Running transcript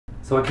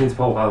So I came to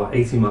pole about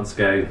 18 months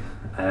ago,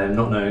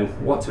 not knowing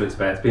what to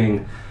expect,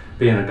 being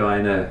a guy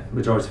in a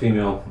majority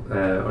female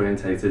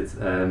orientated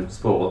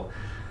sport.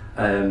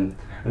 I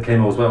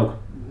came, I was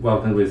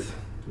welcomed with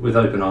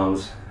open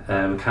arms. Kat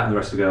and the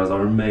rest of the girls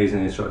are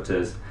amazing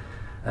instructors.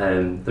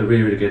 They're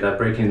really good at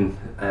breaking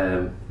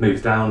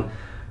moves down,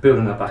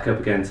 building that back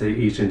up again to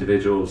each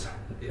individual's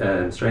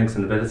strengths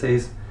and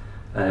abilities.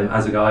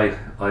 As a guy,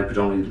 I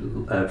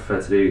predominantly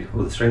prefer to do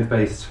all the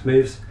strength-based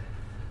moves,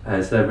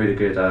 so they're really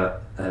good at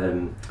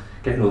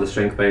getting all the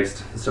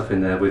strength-based stuff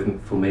in there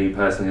for me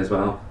personally as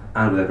well,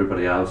 and with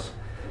everybody else.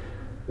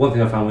 One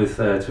thing I found with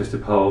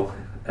Twisted Pole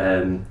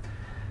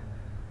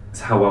is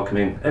how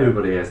welcoming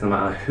everybody is, no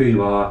matter who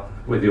you are,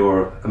 whether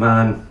you're a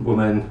man,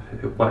 woman,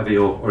 whatever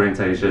your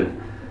orientation,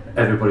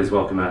 everybody's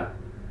welcome at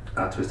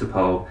Twisted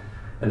Pole,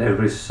 and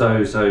everybody's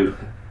so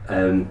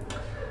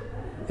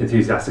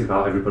enthusiastic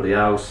about everybody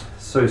else,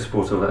 so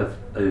supportive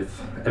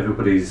of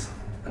everybody's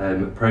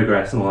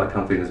progress and all that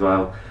kind of thing as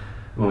well.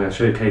 When we have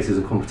showcases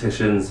and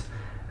competitions,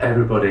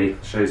 everybody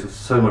shows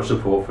so much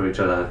support for each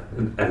other,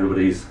 and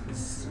everybody's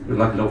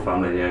like a little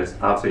family here. It's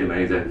absolutely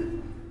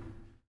amazing.